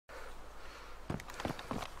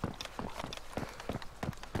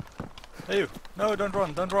Hey you! No, don't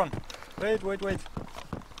run, don't run! Wait, wait, wait!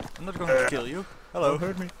 I'm not going to kill you. Hello. Don't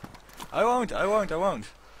hurt me. I won't, I won't, I won't.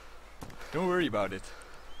 Don't worry about it.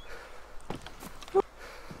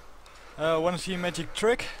 Wanna see a magic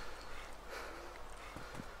trick?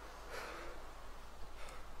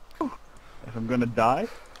 If I'm gonna die?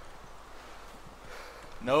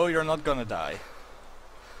 No, you're not gonna die.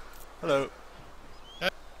 Hello.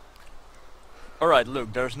 Alright,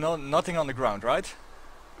 look, there's nothing on the ground, right?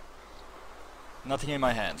 Nothing in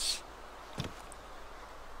my hands.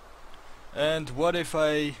 And what if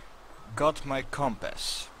I got my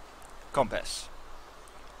compass? Compass.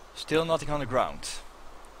 Still nothing on the ground.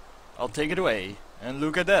 I'll take it away, and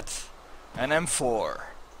look at that. An M4.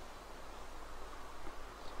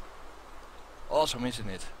 Awesome, isn't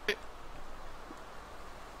it?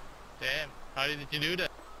 Damn, how did you do that?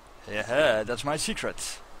 Yeah, that's my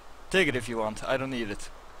secret. Take it if you want, I don't need it.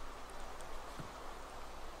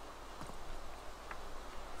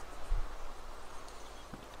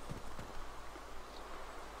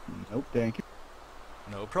 Nope, thank you.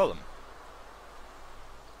 No problem.